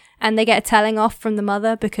is, and they get a telling off from the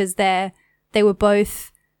mother because they were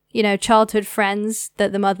both, childhood friends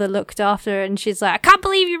that the mother looked after, and she's like, "I can't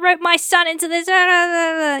believe you wrote my son into this,"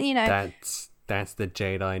 That's the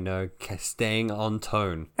Jedi staying on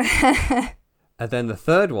tone. And then the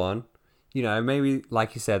third one, maybe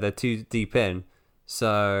like you said, they're too deep in.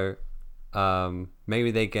 So,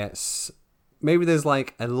 maybe maybe there's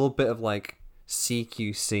like a little bit of like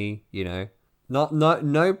CQC,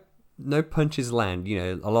 no punches land,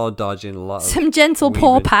 a lot of dodging, a lot of some gentle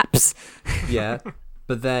paw paps. Yeah,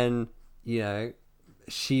 but then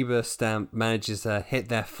Shiba stamp manages to hit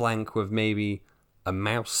their flank with maybe a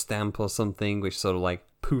mouse stamp or something, which sort of like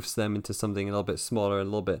poofs them into something a little bit smaller, a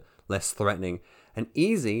little bit less threatening, and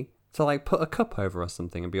easy to like put a cup over or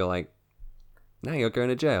something and be like, now you're going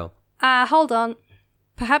to jail. Hold on.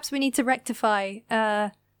 Perhaps we need to rectify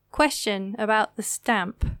a question about the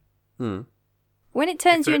stamp. When it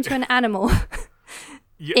turns you into an animal...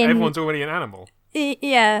 everyone's already an animal.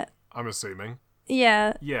 Yeah. I'm assuming.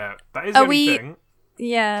 Yeah. Yeah, that is the only thing.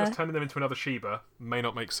 Yeah. Just turning them into another Shiba may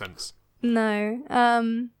not make sense. No.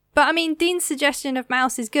 But I mean, Dean's suggestion of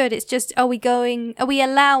mouse is good. It's just, are we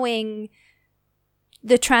allowing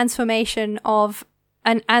the transformation of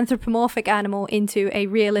an anthropomorphic animal into a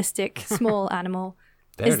realistic small animal?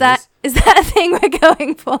 Is that a thing we're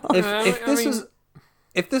going for?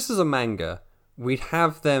 If this is a manga, we'd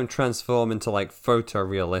have them transform into like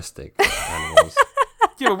photorealistic animals.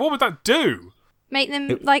 Yeah, but what would that do? Make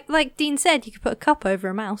them like Dean said, you could put a cup over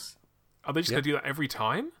a mouse. Are they just going to do that every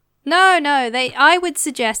time? No. I would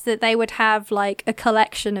suggest that they would have like a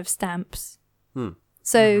collection of stamps.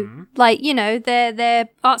 So, their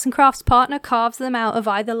arts and crafts partner carves them out of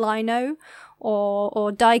either lino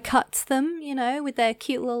or die cuts them, with their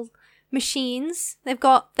cute little machines.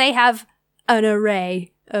 They have an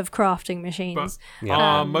array of crafting machines. But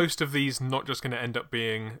are most of these not just going to end up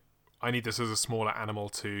being, I need this as a smaller animal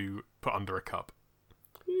to put under a cup?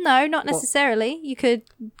 No, not necessarily. You could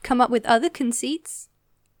come up with other conceits.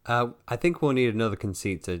 I think we'll need another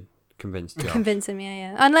conceit to convince Josh. Convince him,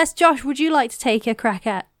 yeah. Unless, Josh, would you like to take a crack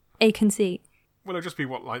at a conceit? Well, it'll just be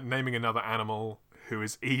naming another animal who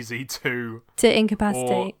is easy to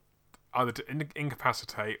incapacitate. Or either to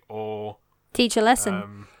incapacitate or teach a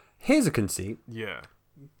lesson. Here's a conceit. Yeah.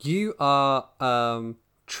 You are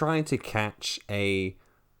trying to catch a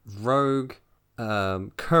rogue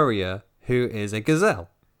courier who is a gazelle.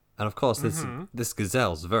 And of course, this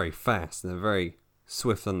gazelle's very fast and they're very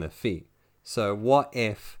swift on their feet. So what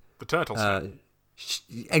if... The turtle stamp.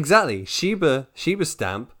 Exactly. Shiba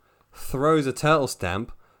stamp throws a turtle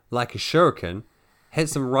stamp like a shuriken,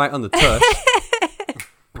 hits them right on the tush.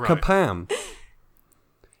 Right. Kapam.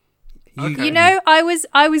 Okay.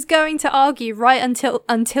 I was going to argue right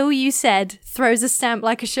until you said throws a stamp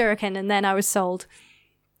like a shuriken, and then I was sold.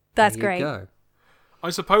 That's there you great. Go.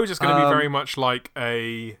 I suppose it's going to be very much like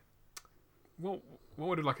a... What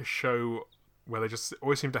would it like a show where they just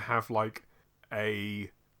always seem to have like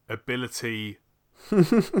a ability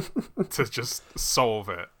to just solve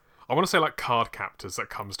it. I want to say like Card Captors that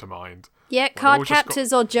comes to mind. Yeah, Card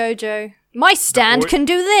Captors or JoJo. My stand can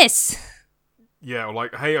do this! Yeah, or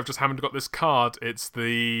like, hey, I've just happened to got this card. It's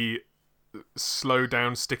the slow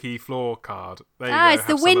down sticky floor card. There you go. It's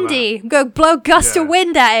the have some of that. windy. Go blow gust of Yeah.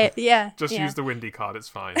 wind at it. Yeah. Just yeah. use the windy card. It's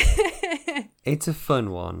fine. It's a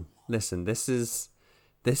fun one. Listen, this is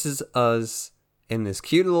us in this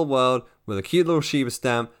cute little world with a cute little Shiba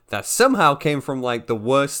stamp that somehow came from like the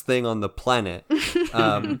worst thing on the planet.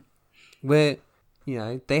 Where, you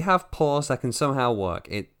know, they have paws that can somehow work.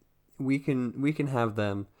 We can have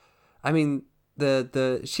them. I mean,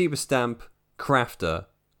 the Shiba stamp crafter,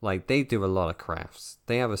 like, they do a lot of crafts.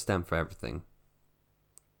 They have a stamp for everything.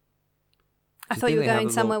 I Do thought think you were they have going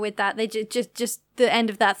a somewhere little- with that. They just the end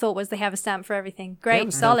of that thought was they have a stamp for everything. have Great,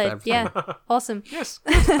 a stamp for solid, everything. yeah, awesome. Yes.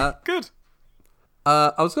 Good.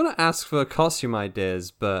 I was gonna ask for costume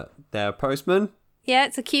ideas, but they're a postman. Yeah,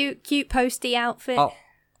 it's a cute posty outfit. Oh,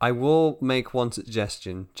 I will make one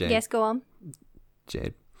suggestion, Jade. Yes, go on.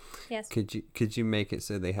 Jade, Yes. could you make it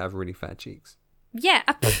so they have really fat cheeks? Yeah,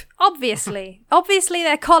 obviously. Obviously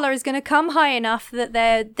their collar is going to come high enough that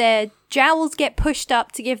their jowls get pushed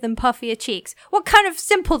up to give them puffier cheeks. What kind of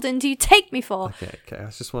simpleton do you take me for? Okay. I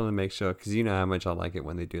just wanted to make sure because you know how much I like it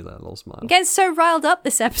when they do that little smile. I'm getting so riled up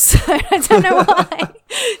this episode. I don't know why.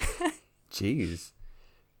 Jeez.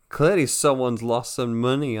 Clearly, someone's lost some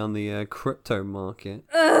money on the crypto market.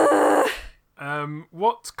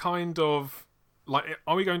 What kind of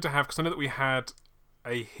are we going to have? Because I know that we had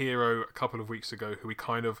a hero a couple of weeks ago who we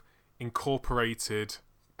kind of incorporated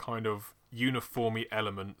kind of uniformy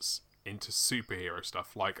elements into superhero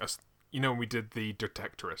stuff. Like us, you know, when we did the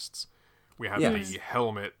Detectorists, we had Yes. the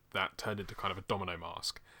helmet that turned into kind of a domino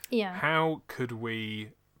mask. Yeah. How could we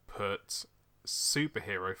put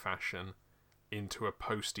superhero fashion into a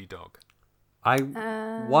posty dog? I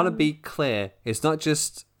want to be clear. It's not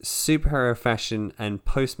just superhero fashion and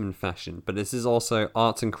postman fashion, but this is also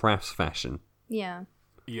arts and crafts fashion. Yeah.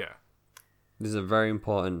 Yeah. This is a very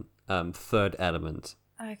important third element.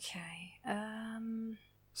 Okay.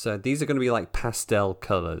 So these are going to be like pastel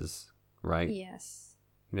colors, right? Yes.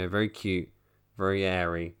 You know, very cute, very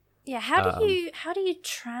airy. Yeah, how do you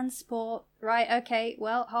transport? Right, okay.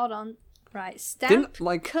 Well, hold on. Right, stamp Didn't,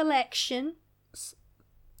 like- collection.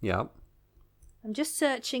 Yeah. I'm just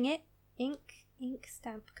searching it. Ink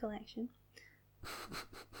stamp collection.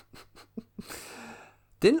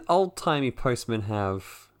 Didn't old-timey postmen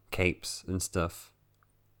have capes and stuff?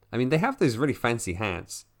 I mean, they have those really fancy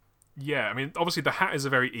hats. Yeah, I mean, obviously the hat is a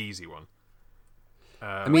very easy one.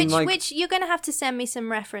 I mean, Which you're going to have to send me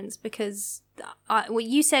some reference because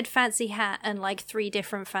you said fancy hat and like 3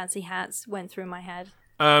 different fancy hats went through my head.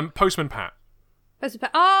 Postman Pat.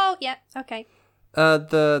 Oh, yeah, okay.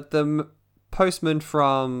 The postman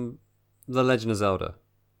from The Legend of Zelda.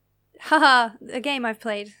 Haha, a game I've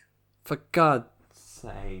played. For God's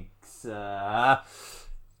sakes.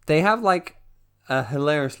 They have like a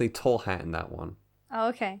hilariously tall hat in that one. Oh,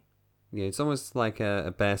 okay. Yeah, it's almost like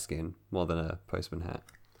a bearskin more than a postman hat.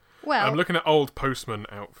 Well, I'm looking at old postman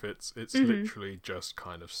outfits. It's Mm-hmm. literally just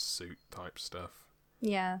kind of suit type stuff.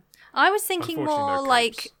 yeah. I was thinking Unfortunately, more no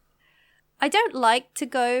like... capes. I don't like to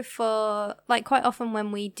go for... Like, quite often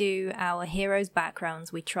when we do our heroes'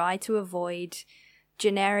 backgrounds, we try to avoid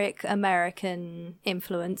generic American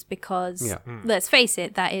influence because, Yeah. let's face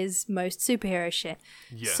it, that is most superhero shit.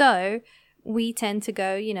 Yeah. So we tend to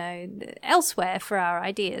go, you know, elsewhere for our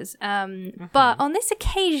ideas. But on this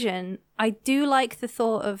occasion, I do like the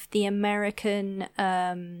thought of the American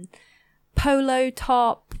polo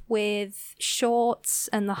top with shorts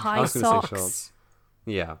and the I high was going socks. to say shorts.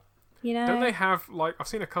 Yeah. You know? Don't they have like I've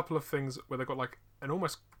seen a couple of things where they've got like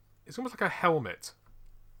it's almost like a helmet.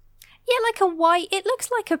 Yeah, like a white... It looks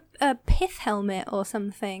like a pith helmet or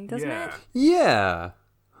something, doesn't yeah. it? Yeah.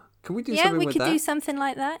 Can we do Yeah, something we with could that? do something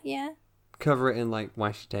like that, yeah. Cover it in like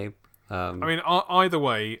washi tape. I mean, either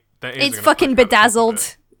way, there is. It's gonna fucking poke out the top of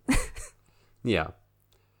bedazzled. it. Yeah.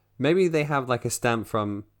 Maybe they have like a stamp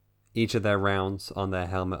from each of their rounds on their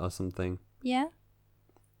helmet or something. Yeah.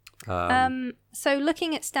 Um, So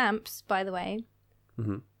looking at stamps, by the way,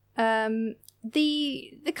 Mhm.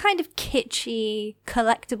 The kind of kitschy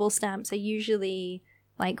collectible stamps are usually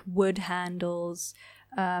like wood handles,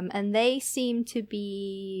 and they seem to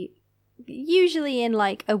be usually in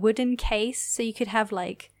like a wooden case, so you could have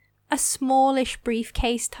like a smallish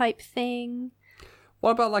briefcase type thing,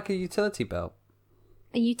 What about like a utility belt?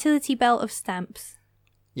 a utility belt of stamps.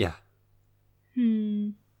 Yeah.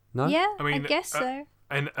 No? Yeah, I mean, guess so.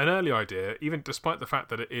 An early idea, even despite the fact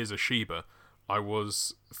that it is a Shiba, I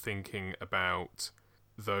was thinking about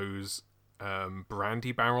those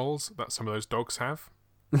brandy barrels that some of those dogs have.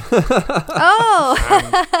 Oh!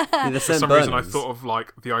 The For St. some reason, I Bernards. thought of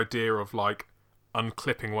like the idea of like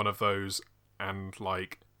unclipping one of those and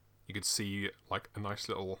like you could see like a nice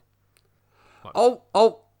little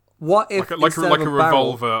What if like instead a of a barrel,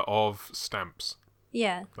 revolver of stamps,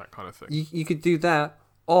 Yeah. that kind of thing. you could do that,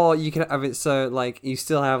 or you could have it so like you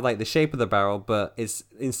still have like the shape of the barrel, but it's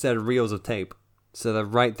instead of reels of tape, so they're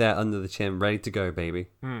right there under the chin, ready to go, baby.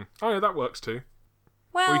 Oh yeah, that works too.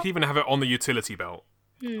 Or Well, you can even have it on the utility belt.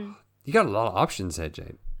 You got a lot of options here,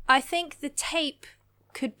 Jade. I think the tape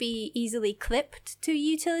could be easily clipped to a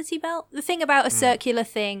utility belt. The thing about a circular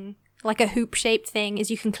thing, like a hoop-shaped thing,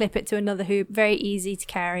 is you can clip it to another hoop. Very easy to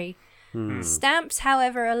carry. Stamps,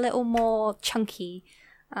 however, are a little more chunky.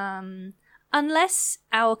 Unless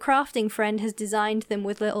our crafting friend has designed them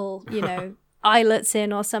with little, eyelets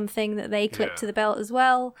in or something that they clip to the belt as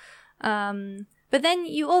well. But then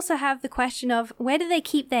you also have the question of, where do they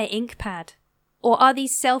keep their ink pad? Or are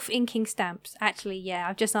these self-inking stamps? Actually, yeah,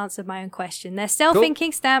 I've just answered my own question. They're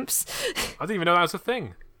self-inking stamps. I didn't even know that was a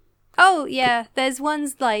thing. Oh, yeah. There's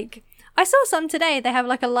ones like... I saw some today. They have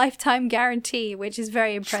like a lifetime guarantee, which is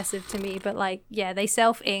very impressive to me. But like, yeah, they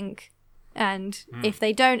self-ink. And if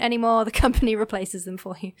they don't anymore, the company replaces them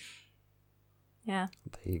for you. Yeah.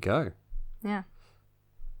 There you go. Yeah.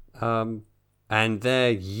 And there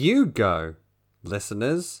you go,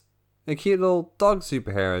 listeners. A cute little dog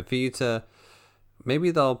superhero for you to...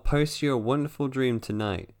 Maybe they'll post you a wonderful dream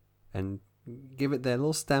tonight and give it their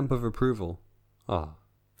little stamp of approval. Oh.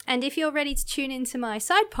 And if you're ready to tune into my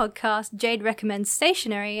side podcast, Jade Recommends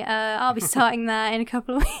Stationery, I'll be starting that in a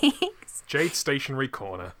couple of weeks. Jade Stationery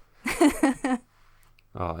Corner.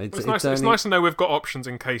 Oh, It's nice to know we've got options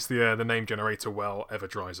in case the name generator well ever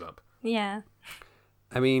dries up. Yeah.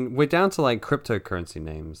 I mean, we're down to like cryptocurrency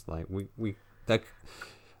names. Like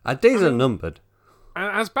our days are numbered.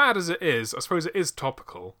 As bad as it is, I suppose it is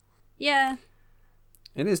topical. Yeah.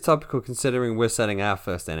 It is topical considering we're selling our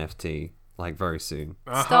first NFT like very soon.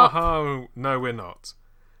 Stop. No, we're not.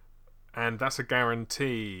 And that's a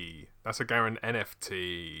guarantee. That's a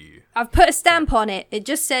NFT. I've put a stamp on it. It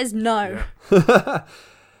just says no. Yeah.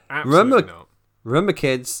 Absolutely not. Remember,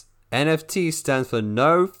 kids, NFT stands for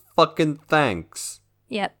no fucking thanks.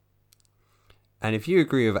 Yep. And if you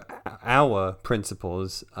agree with our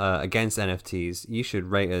principles against NFTs, you should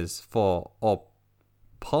rate us 4 or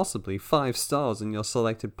possibly 5 stars in your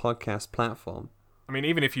selected podcast platform. I mean,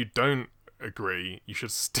 even if you don't agree, you should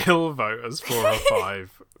still vote us 4 or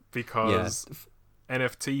 5 because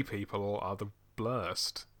NFT people are the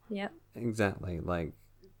blurst. Yep. Exactly. Like,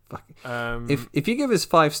 fuck. If you give us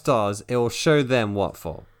 5 stars, it will show them what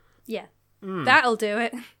for. Yeah. That'll do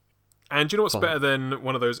it. And do you know what's better than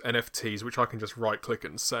one of those NFTs, which I can just right-click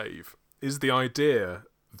and save, is the idea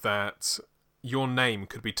that your name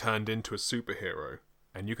could be turned into a superhero,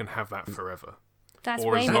 and you can have that forever. That's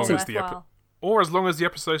Or way as more long as the worthwhile. Or as long as the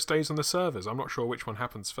episode stays on the servers. I'm not sure which one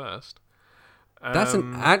happens first. That's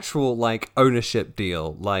an actual like ownership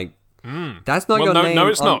deal. Like that's not your name. No,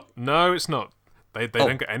 it's not. No, it's not. They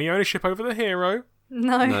don't get any ownership over the hero.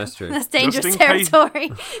 No, that's true. That's dangerous Just in case-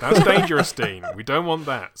 territory. That's dangerous, Dean. We don't want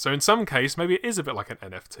that. So in some case, maybe it is a bit like an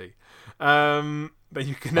NFT. That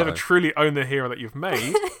you can never truly own the hero that you've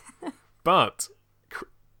made, but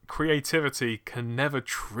creativity can never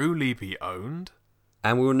truly be owned.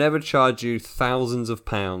 And we will never charge you thousands of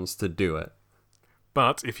pounds to do it.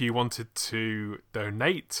 But if you wanted to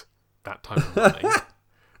donate that type of money,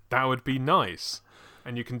 that would be nice.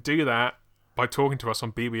 And you can do that by talking to us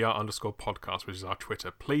on BBR_podcast, which is our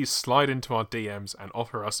Twitter. Please slide into our DMs and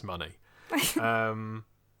offer us money.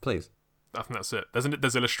 Please. I think that's it.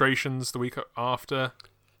 There's illustrations the week after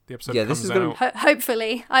the episode Yeah, comes this is gonna- out.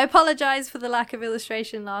 Hopefully. I apologise for the lack of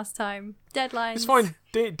illustration last time. Deadlines. It's fine.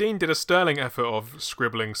 Dean did a sterling effort of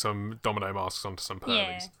scribbling some domino masks onto some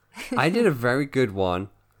pearlies. Yeah. I did a very good one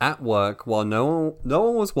at work while no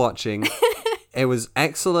one was watching. It was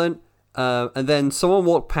excellent. And then someone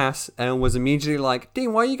walked past and was immediately like,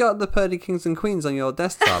 Dean, why you got the Pearly Kings and Queens on your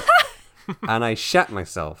desktop? And I shat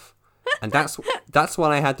myself. And that's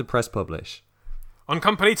when I had to press publish. On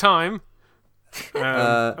company time.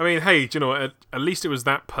 I mean, hey, do you know what? At least it was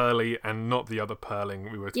that pearly and not the other pearling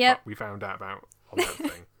we found out about on that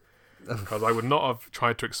thing. Because I would not have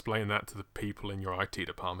tried to explain that to the people in your IT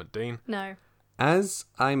department, Dean. No. As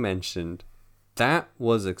I mentioned, that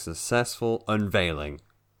was a successful unveiling.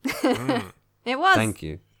 It was. Thank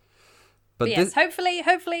you. But yes, hopefully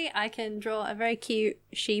I can draw a very cute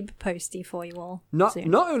sheep postie for you all soon.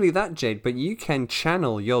 Not only that, Jade, but you can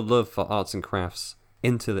channel your love for arts and crafts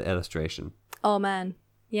into the illustration. Oh man.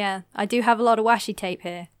 Yeah, I do have a lot of washi tape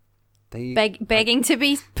here. They Begging to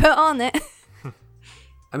be put on it.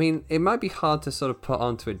 I mean, it might be hard to sort of put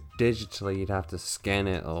onto it digitally. You'd have to scan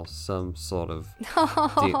it or some sort of...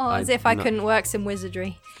 As if I couldn't work some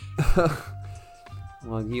wizardry.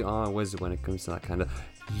 Well, you are a wizard when it comes to that kind of...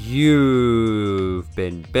 You've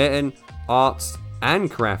been bitten, arts, and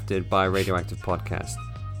crafted by Radioactive Podcast.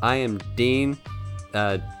 I am Dean.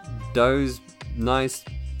 Those nice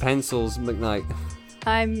pencils, McKnight.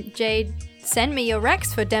 I'm Jade. Send me your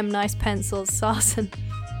Rex for dem nice pencils, Sarson.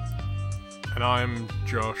 And I'm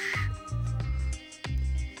Josh.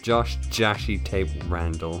 Josh Jashi Tape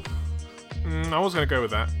Randall. I was going to go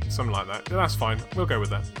with that. Something like that. That's fine. We'll go with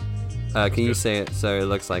that. Can you say it so it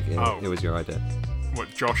looks like it was your idea? What,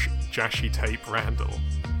 Josh Jashi Tape Randall?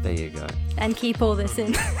 There you go. And keep all this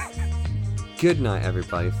in. Good night,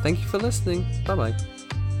 everybody. Thank you for listening. Bye-bye.